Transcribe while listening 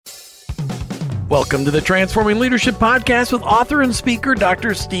Welcome to the Transforming Leadership Podcast with author and speaker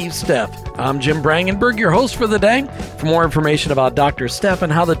Dr. Steve Steff. I'm Jim Brangenberg, your host for the day. For more information about Dr. Steff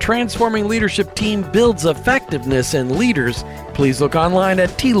and how the Transforming Leadership team builds effectiveness in leaders, please look online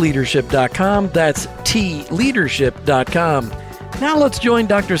at tleadership.com. That's tleadership.com. Now let's join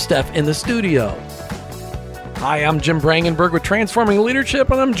Dr. Steff in the studio. Hi, I'm Jim Brangenberg with Transforming Leadership,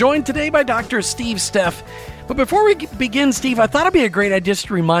 and I'm joined today by Dr. Steve Steff. But before we begin, Steve, I thought it'd be a great idea just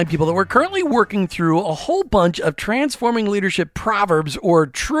to remind people that we're currently working through a whole bunch of transforming leadership proverbs or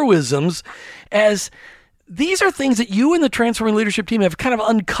truisms, as these are things that you and the Transforming Leadership team have kind of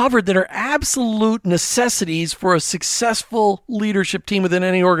uncovered that are absolute necessities for a successful leadership team within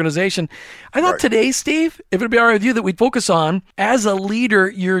any organization. I thought today, Steve, if it'd be all right with you, that we'd focus on, as a leader,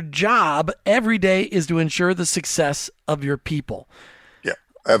 your job every day is to ensure the success of your people. Yeah,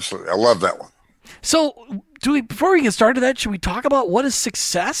 absolutely. I love that one. So, before we get started that, should we talk about what is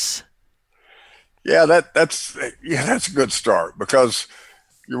success? Yeah, that's a good start, because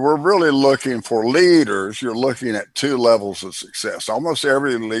we're really looking for leaders. You're looking at two levels of success. Almost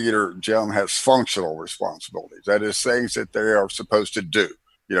every leader, Jim, has functional responsibilities. That is, things that they are supposed to do.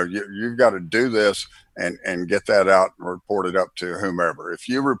 You know, you've got to do this and get that out and report it up to whomever. If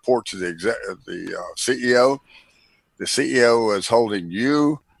you report to the CEO, the CEO is holding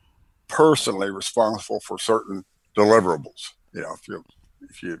you personally responsible for certain deliverables. You know,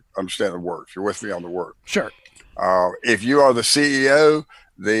 if you understand the word, if you're with me on the word. Sure. If you are the CEO,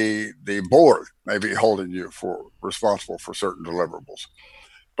 the board may be holding you responsible for certain deliverables.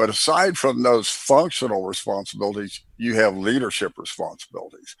 But aside from those functional responsibilities, you have leadership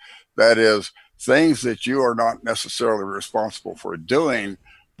responsibilities. That is, things that you are not necessarily responsible for doing,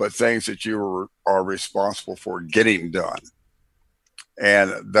 but things that you are responsible for getting done.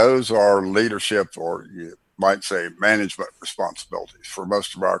 And those are leadership, or you might say management responsibilities. For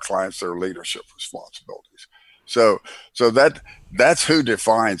most of our clients, they're leadership responsibilities. So that's who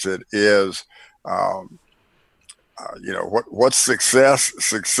defines it. Is what's success?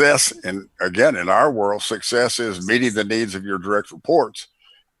 Success, and again, in our world, success is meeting the needs of your direct reports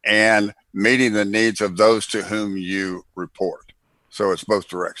and meeting the needs of those to whom you report. So it's both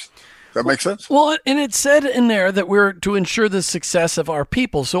directions. That makes sense? Well, and it said in there that we're to ensure the success of our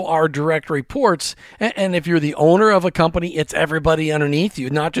people, so our direct reports. And if you're the owner of a company, it's everybody underneath you,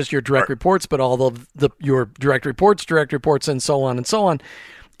 not just your direct reports, but all of your direct reports, and so on and so on.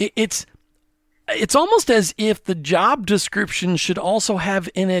 It's almost as if the job description should also have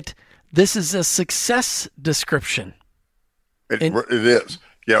in it, this is a success description. It is.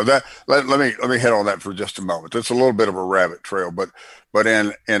 You know, that let me hit on that for just a moment. It's a little bit of a rabbit trail, but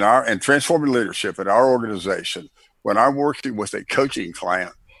in Transforming Leadership in our organization, when I'm working with a coaching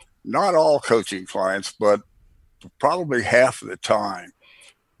client, not all coaching clients, but probably half of the time,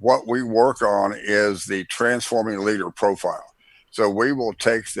 what we work on is the Transforming Leader profile. So we will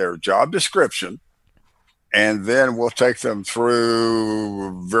take their job description, and then we'll take them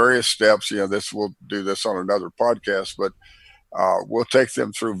through various steps. You know, we'll do this on another podcast, but we'll take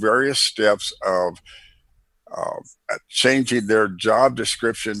them through various steps of changing their job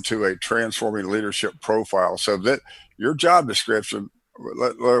description to a Transforming Leadership profile, so that your job description.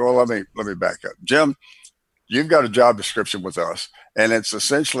 Let me back up, Jim. You've got a job description with us, and it's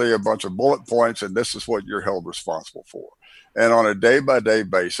essentially a bunch of bullet points, and this is what you're held responsible for. And on a day-by-day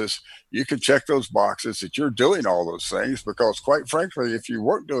basis, you can check those boxes that you're doing all those things, because quite frankly, if you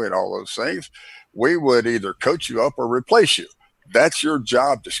weren't doing all those things, we would either coach you up or replace you. That's your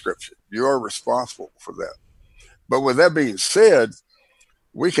job description. You are responsible for that. But with that being said,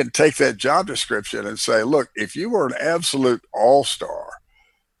 we can take that job description and say, look, if you were an absolute all-star,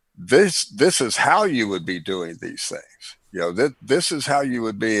 this is how you would be doing these things. You know, this is how you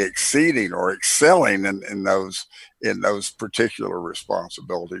would be exceeding or excelling in those particular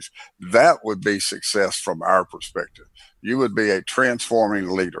responsibilities. That would be success from our perspective. You would be a transforming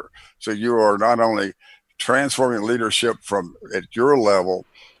leader. So you are not only transforming leadership from at your level,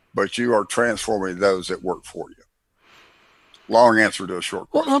 but you are transforming those that work for you. Long answer to a short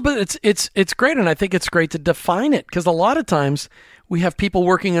question. Well, no, but it's great, and I think it's great to define it, because a lot of times we have people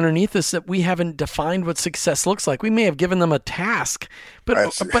working underneath us that we haven't defined what success looks like. We may have given them a task, but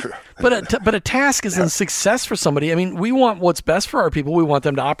a task isn't success for somebody. I mean, we want what's best for our people. We want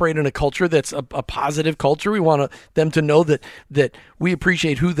them to operate in a culture that's a positive culture. We want them to know that we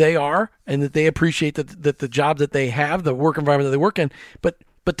appreciate who they are, and that they appreciate that the job that they have, the work environment that they work in. But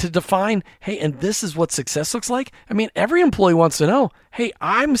to define, hey, and this is what success looks like. I mean, every employee wants to know, hey,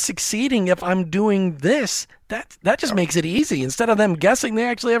 I'm succeeding if I'm doing this. That just makes it easy. Instead of them guessing, they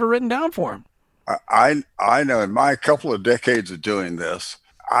actually have it written down for them. I know in my couple of decades of doing this,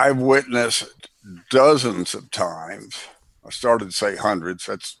 I've witnessed dozens of times. I started to say hundreds.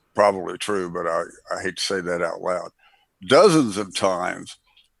 That's probably true, but I hate to say that out loud. Dozens of times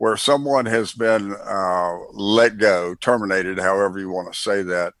where someone has been let go, terminated, however you want to say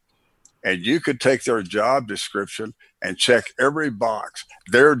that, and you could take their job description and check every box.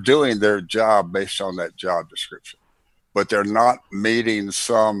 They're doing their job based on that job description, but they're not meeting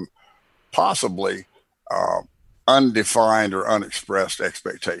some possibly undefined or unexpressed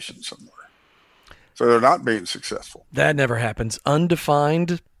expectations somewhere. So they're not being successful. That never happens.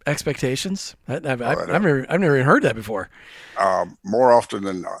 Undefined expectations? I've never even heard that before. More often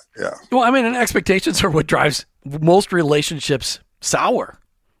than not, yeah. Well, I mean, and expectations are what drives most relationships sour,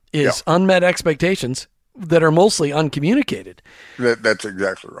 is unmet expectations that are mostly uncommunicated. That's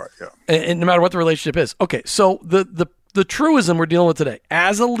exactly right, yeah. And no matter what the relationship is. Okay, so the truism we're dealing with today,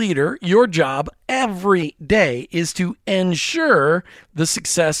 as a leader, your job every day is to ensure the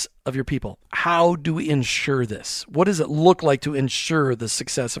success of your people. How do we ensure this? What does it look like to ensure the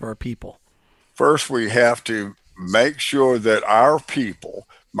success of our people? First, we have to make sure that our people,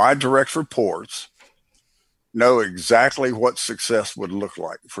 my direct reports, know exactly what success would look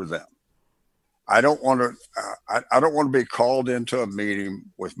like for them. I don't want to be called into a meeting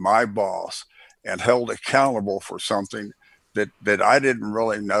with my boss and held accountable for something that I didn't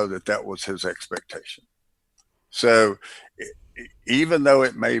really know that was his expectation. So even though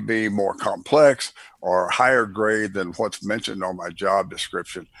it may be more complex or higher grade than what's mentioned on my job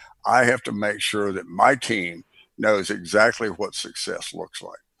description, I have to make sure that my team knows exactly what success looks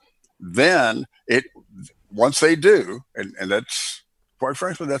like. Then once they do, and that's, quite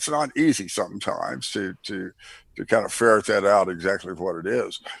frankly, that's not easy sometimes to kind of ferret that out exactly what it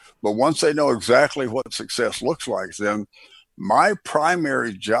is. But once they know exactly what success looks like, then my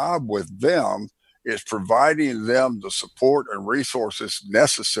primary job with them is providing them the support and resources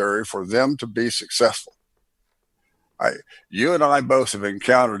necessary for them to be successful. You and I both have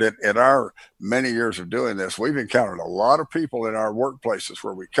encountered it in our many years of doing this. We've encountered a lot of people in our workplaces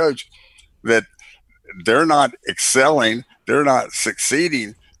where we coach that they're not excelling, they're not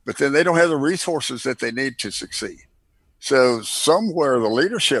succeeding, but then they don't have the resources that they need to succeed. So somewhere the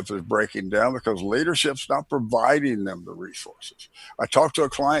leadership is breaking down because leadership's not providing them the resources. I talked to a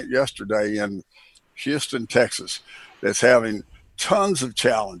client yesterday in Houston, Texas, that's having tons of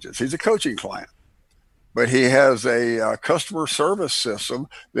challenges. He's a coaching client, but he has a customer service system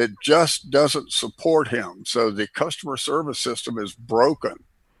that just doesn't support him. So the customer service system is broken.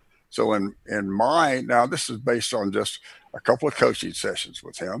 So now this is based on just a couple of coaching sessions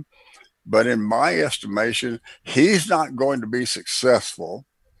with him, but in my estimation, he's not going to be successful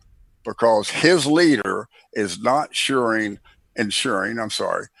because his leader is not ensuring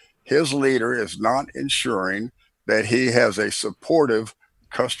that he has a supportive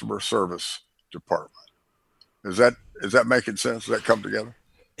customer service department. Is that making sense? Does that come together?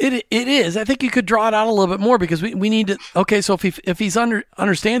 It is. I think you could draw it out a little bit more because we need to. Okay, so if he's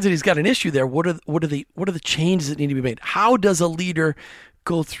understands that he's got an issue there, what are the changes that need to be made? How does a leader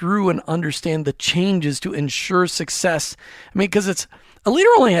go through and understand the changes to ensure success? I mean, because a leader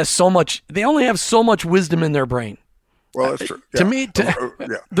only has so much. They only have so much wisdom in their brain. Well, that's true. To me,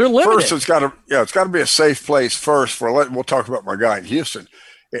 they're limited. First, it's got to be a safe place first. We'll talk about my guy in Houston.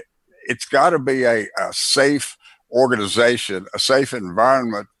 It's got to be a safe organization, a safe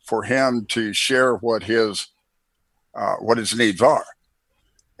environment for him to share what his needs are.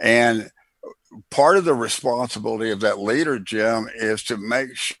 And part of the responsibility of that leader, Jim, is to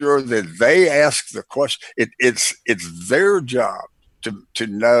make sure that they ask the question. It's their job to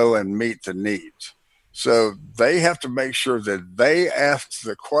know and meet the needs. So they have to make sure that they ask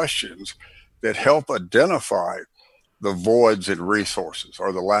the questions that help identify the voids in resources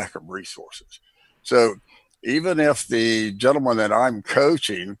or the lack of resources. So even if the gentleman that I'm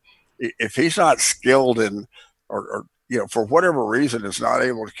coaching, if he's not skilled in, or for whatever reason is not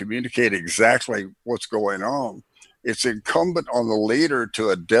able to communicate exactly what's going on, it's incumbent on the leader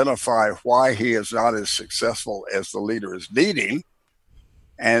to identify why he is not as successful as the leader is needing,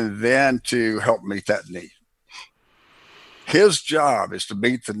 and then to help meet that need. His job is to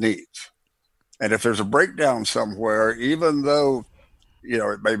meet the needs. And if there's a breakdown somewhere, even though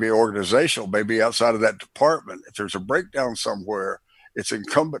it may be organizational, maybe outside of that department, if there's a breakdown somewhere, it's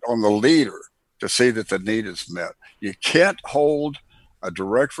incumbent on the leader to see that the need is met. You can't hold a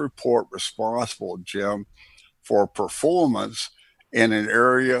direct report responsible, Jim, for performance in an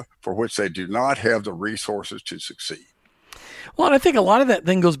area for which they do not have the resources to succeed. Well, and I think a lot of that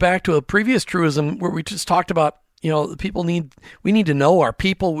then goes back to a previous truism where we just talked about we need to know our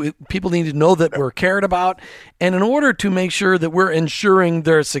people. People need to know that we're cared about. And in order to make sure that we're ensuring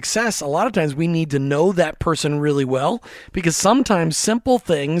their success, a lot of times we need to know that person really well, because sometimes simple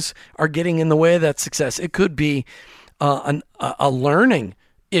things are getting in the way of that success. It could be a learning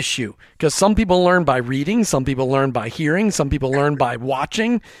issue, because some people learn by reading, some people learn by hearing, some people learn by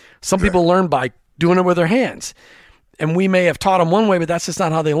watching, some people learn by doing it with their hands. And we may have taught them one way, but that's just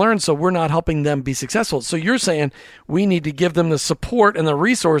not how they learn. So we're not helping them be successful. So you're saying we need to give them the support and the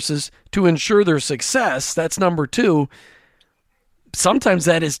resources to ensure their success. That's number two. Sometimes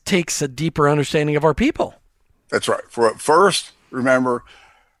that takes a deeper understanding of our people. That's right. First, remember,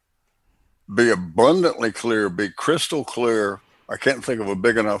 be abundantly clear, be crystal clear. I can't think of a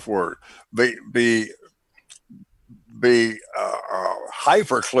big enough word. Be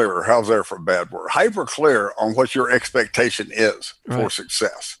hyper clear. How's there for a bad word? Hyper clear on what your expectation is for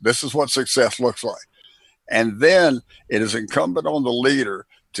success. This is what success looks like. And then it is incumbent on the leader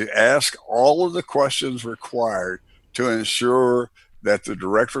to ask all of the questions required to ensure that the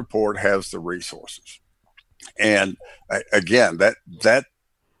direct report has the resources. And again, that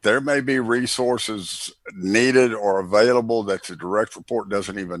there may be resources needed or available that the direct report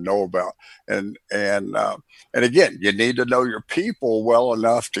doesn't even know about. And again, you need to know your people well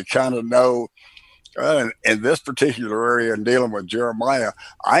enough to kind of know, in this particular area in dealing with Jeremiah,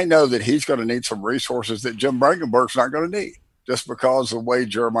 I know that he's going to need some resources that Jim Brangenberg's not going to need, just because of the way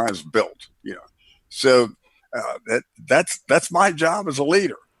Jeremiah's built, So that's my job as a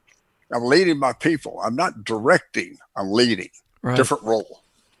leader. I'm leading my people. I'm not directing, I'm leading. Right. Different role.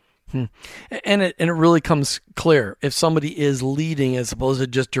 And it really comes clear if somebody is leading as opposed to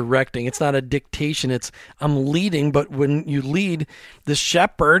just directing. It's not a dictation. It's I'm leading, but when you lead, the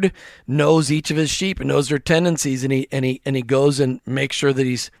shepherd knows each of his sheep and knows their tendencies, and he goes and makes sure that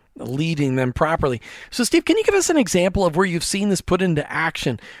he's leading them properly. So, Steve, can you give us an example of where you've seen this put into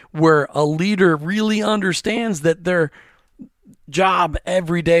action, where a leader really understands that their job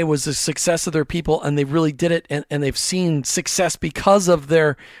every day was the success of their people, and they really did it, and they've seen success because of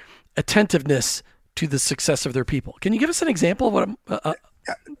their attentiveness to the success of their people? Can you give us an example of what?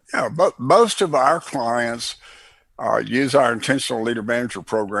 But most of our clients use our intentional leader manager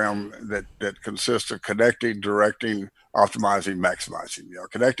program that consists of connecting, directing, optimizing, maximizing.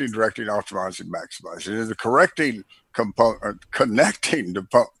 Connecting, directing, optimizing, maximizing. And the connecting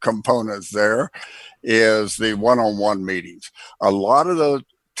components there is the one-on-one meetings. A lot of the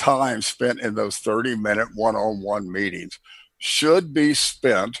time spent in those 30-minute one-on-one meetings should be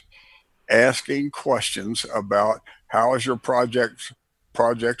spent asking questions about how is your project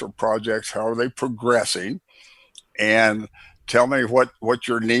or projects, how are they progressing, and tell me what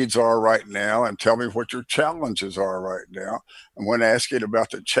your needs are right now, and tell me what your challenges are right now. And when asking about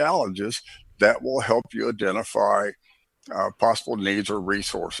the challenges, that will help you identify possible needs or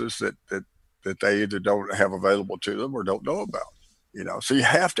resources that they either don't have available to them or don't know about. So you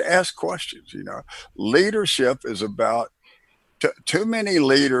have to ask questions. Leadership is about, too many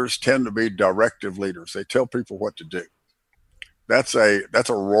leaders tend to be directive leaders. They tell people what to do. That's a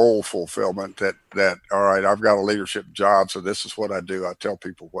role fulfillment that all right, I've got a leadership job, so this is what I do. I tell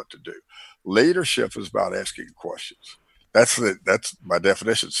people what to do. Leadership is about asking questions. That's my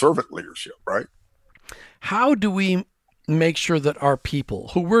definition, servant leadership, right? How do we make sure that our people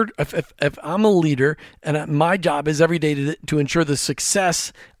if I'm a leader and my job is every day to ensure the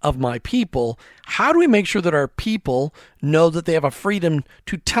success of my people, how do we make sure that our people know that they have a freedom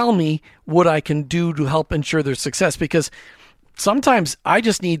to tell me what I can do to help ensure their success? Because sometimes I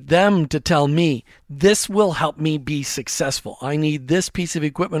just need them to tell me, this will help me be successful. I need this piece of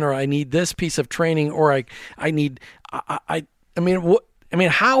equipment, or I need this piece of training, or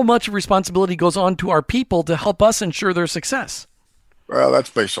how much responsibility goes on to our people to help us ensure their success? Well, that's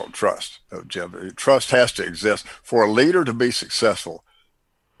based on trust, Jim. Trust has to exist. For a leader to be successful,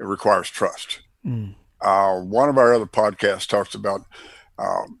 it requires trust. One of our other podcasts talks about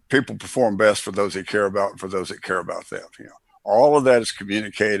people perform best for those they care about and for those that care about them. All of that is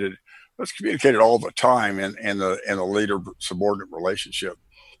communicated. It's communicated all the time in the leader-subordinate relationship.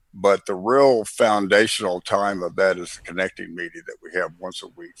 But the real foundational time of that is the connecting meeting that we have once a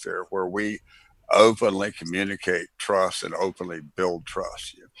week there, where we openly communicate trust and openly build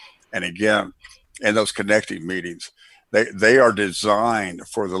trust. And again, in those connecting meetings, they are designed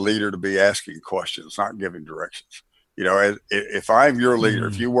for the leader to be asking questions, not giving directions. If I'm your leader,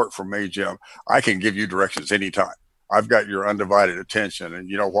 if you work for me, Jim, I can give you directions anytime. I've got your undivided attention. And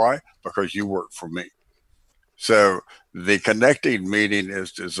you know why? Because you work for me. So the connecting meeting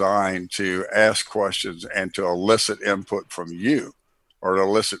is designed to ask questions and to elicit input from you, or to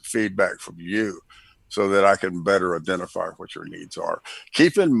elicit feedback from you, so that I can better identify what your needs are.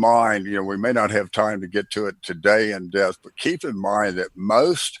 Keep in mind, we may not have time to get to it today in depth, but keep in mind that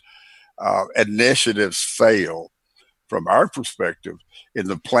most initiatives fail from our perspective in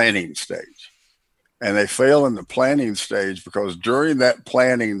the planning stage. And they fail in the planning stage because during that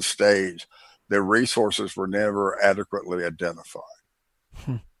planning stage, their resources were never adequately identified.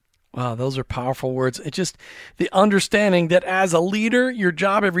 Wow, those are powerful words. It's just the understanding that as a leader, your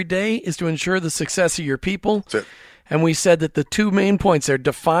job every day is to ensure the success of your people. That's it. And we said that the two main points there,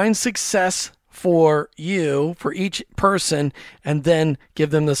 define success for you, for each person, and then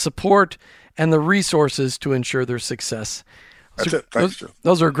give them the support and the resources to ensure their success. That's it. Thanks, Jim.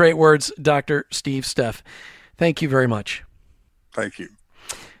 Those are great words, Dr. Steve Steff. Thank you very much. Thank you.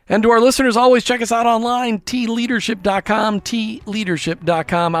 And to our listeners, always check us out online, tleadership.com,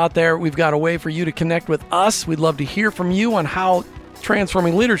 tleadership.com. Out there, we've got a way for you to connect with us. We'd love to hear from you on how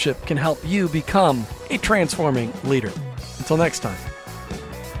transforming leadership can help you become a transforming leader. Until next time.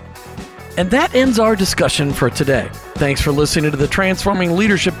 And that ends our discussion for today. Thanks for listening to the Transforming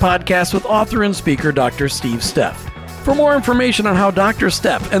Leadership Podcast with author and speaker, Dr. Steve Steff. For more information on how Dr.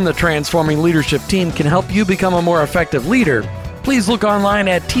 Steff and the Transforming Leadership team can help you become a more effective leader, please look online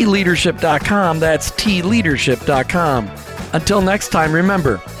at tleadership.com. That's tleadership.com. Until next time,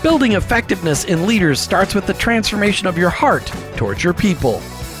 remember, building effectiveness in leaders starts with the transformation of your heart towards your people.